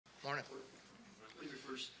Morning. What are your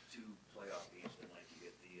first two playoff games been like? You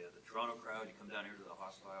get the Toronto crowd, you come down here to the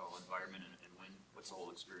hostile environment and win. What's the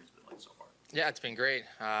whole experience been like so far? Yeah, it's been great.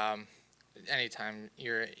 Anytime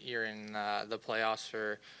you're in the playoffs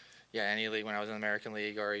for any league, when I was in the American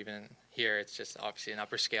League or even here, it's just obviously an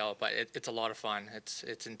upper scale, but it's a lot of fun.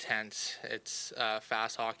 It's intense. It's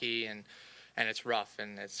fast hockey and it's rough,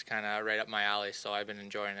 and it's kind of right up my alley. So I've been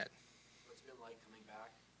enjoying it. What's it been like coming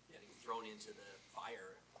back, getting thrown into the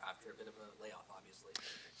fire after a bit of a layoff, obviously?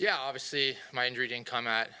 Yeah, obviously my injury didn't come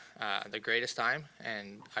at the greatest time,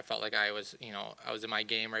 and I felt like I was in my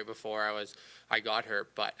game right before I got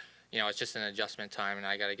hurt, but it's just an adjustment time, and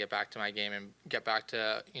I got to get back to my game and get back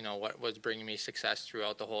to what was bringing me success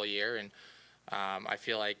throughout the whole year, and I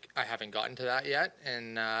feel like I haven't gotten to that yet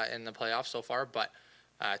in the playoffs so far, but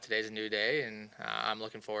today's a new day, and I'm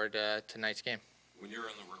looking forward to tonight's game. When you're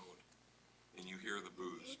on the road and you hear the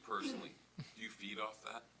boos, personally, do you feed off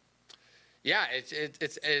that? Yeah,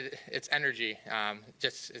 it's energy.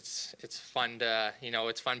 It's fun to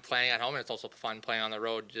it's fun playing at home, and it's also fun playing on the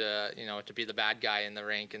road. To be the bad guy in the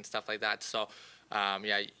rink and stuff like that. So,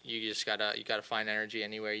 you just gotta find energy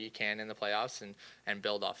anywhere you can in the playoffs and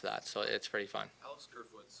build off that. So it's pretty fun. Alex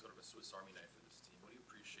Kerfoot's sort of a Swiss Army knife for this team. What do you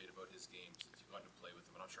appreciate about his game since you've gotten to play with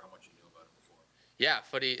him? I'm not sure how much you knew about him before. Yeah,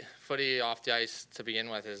 footy off the ice to begin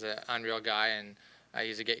with is an unreal guy, and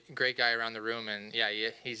he's a great guy around the room, and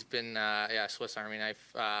he's been Swiss Army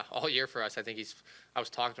knife all year for us. I was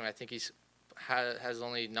talking to him. I think has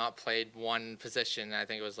only not played one position. I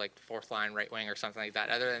think it was like fourth line right wing or something like that.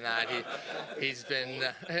 Other than that, he's been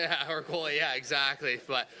or goalie. Yeah, exactly.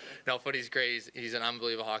 But no, footy's great. He's an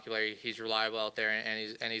unbelievable hockey player. He's reliable out there,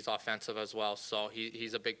 and he's offensive as well. So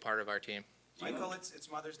he's a big part of our team. Michael, it's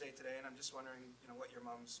Mother's Day today, and I'm just wondering, what your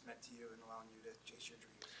mom's meant to you and allowing you to chase your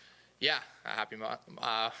dreams. Yeah, happy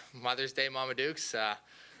Mother's Day, Mama Dukes. I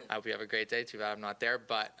hope you have a great day. Too bad I'm not there,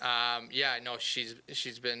 but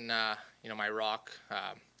she's been my rock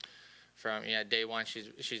from day one.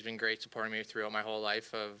 She's been great, supporting me throughout my whole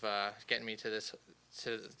life of getting me to the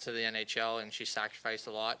NHL, and she sacrificed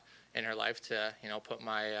a lot in her life to put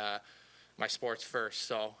my sports first.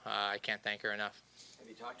 So I can't thank her enough. Have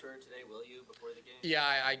you talked to her today? Will you before the game?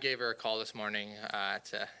 Yeah, I gave her a call this morning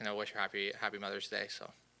to wish her happy Mother's Day. So.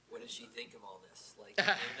 What does she think of all this? Like in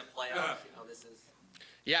the playoffs, this is.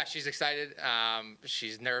 Yeah, she's excited.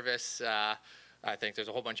 She's nervous. I think there's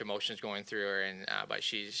a whole bunch of emotions going through her, but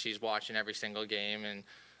she's watching every single game, and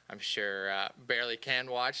I'm sure barely can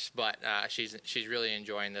watch, but she's really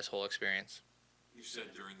enjoying this whole experience. You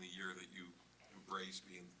said during the year that you embraced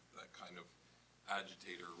being that kind of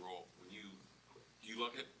agitator role. Do you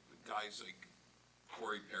look at guys like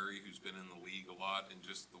Corey Perry, who's been in the league a lot, and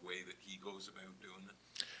just the way that he goes about doing it?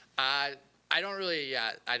 I don't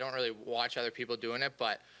really watch other people doing it,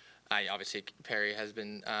 but obviously Perry has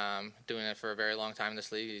been doing it for a very long time in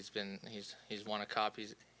this league. He's won a cup.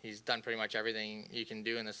 He's done pretty much everything you can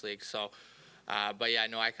do in this league. So, I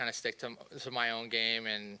kind of stick to my own game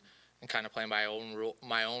and kind of play my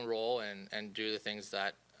own role and do the things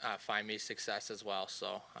that find me success as well.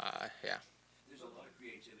 So, There's a lot of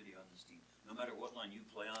creativity on this team. No matter what line you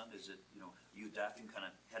play on, is it you adapting kind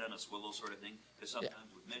of head on a swivel sort of thing? Because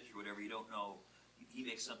sometimes with Mitch or whatever, you don't know. He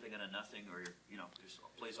makes something out of nothing, or there's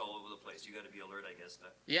plays all over the place. You got to be alert, I guess.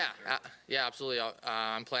 Absolutely.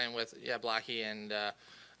 I'm playing with Blackie and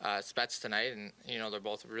Spets tonight, and they're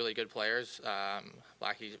both really good players.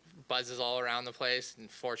 Blackie buzzes all around the place and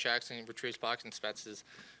forechecks and retrieves pucks, and Spets has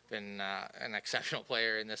been an exceptional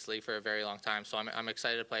player in this league for a very long time. So I'm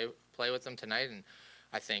excited to play with them tonight, and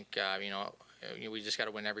I think we just got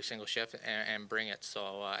to win every single shift and bring it.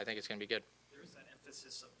 So I think it's going to be good. There's that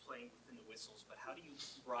emphasis of playing within the whistles, but how do you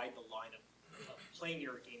ride the line of playing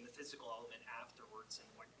your game, the physical element afterwards, and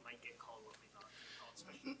what might get called, what might not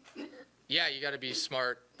get called? Yeah, you got to be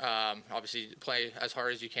smart. Obviously, play as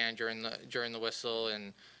hard as you can during the whistle,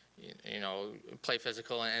 and play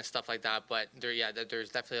physical and stuff like that. But there's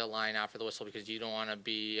definitely a line after the whistle, because you don't want to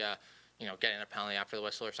be getting a penalty after the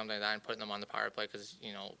whistle or something like that and putting them on the power play, because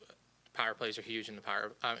power plays are huge in the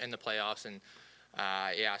playoffs, and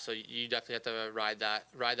so you definitely have to ride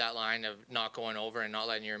that line of not going over and not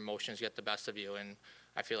letting your emotions get the best of you, and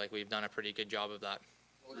I feel like we've done a pretty good job of that.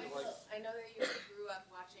 Michael, I know that you grew up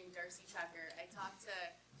watching Darcy Tucker. I talked to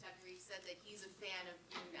Tucker. He said that he's a fan of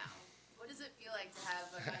you now. What does it feel like to have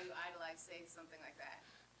a guy you idolize say something like that?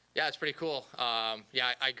 Yeah, it's pretty cool.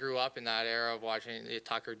 I grew up in that era of watching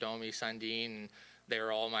Tucker, Domi, Sundin, and they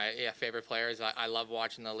were all my favorite players. I love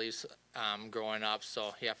watching the Leafs growing up.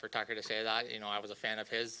 So for Tucker to say that, I was a fan of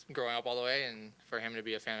his growing up all the way, and for him to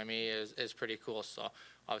be a fan of me is pretty cool. So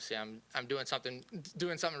obviously I'm doing something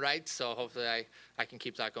right. So hopefully I can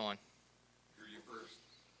keep that going. You're your first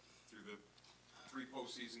through the 3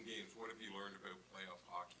 postseason games. What have you learned about playoff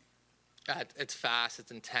hockey? It's fast.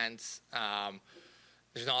 It's intense.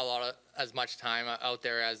 There's not a lot of as much time out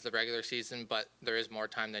there as the regular season, but there is more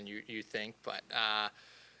time than you think. But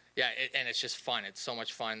yeah, and it's just fun. It's so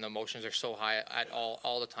much fun. The emotions are so high at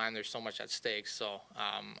all the time. There's so much at stake. So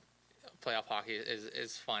playoff hockey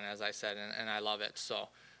is fun, as I said, and I love it. So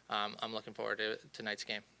I'm looking forward to tonight's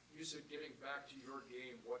game. You said getting back to your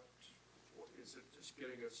game. What is it? Just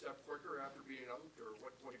getting a step quicker after being out, or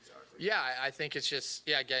what exactly? Yeah, I think it's just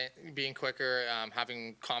being quicker,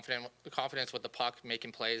 having confidence with the puck,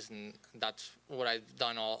 making plays, and that's what I've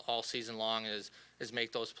done all season long is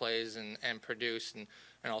make those plays and produce and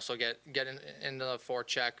also get into the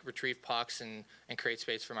forecheck, retrieve pucks, and create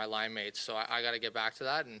space for my line mates. So I got to get back to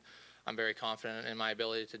that, and I'm very confident in my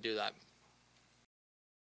ability to do that.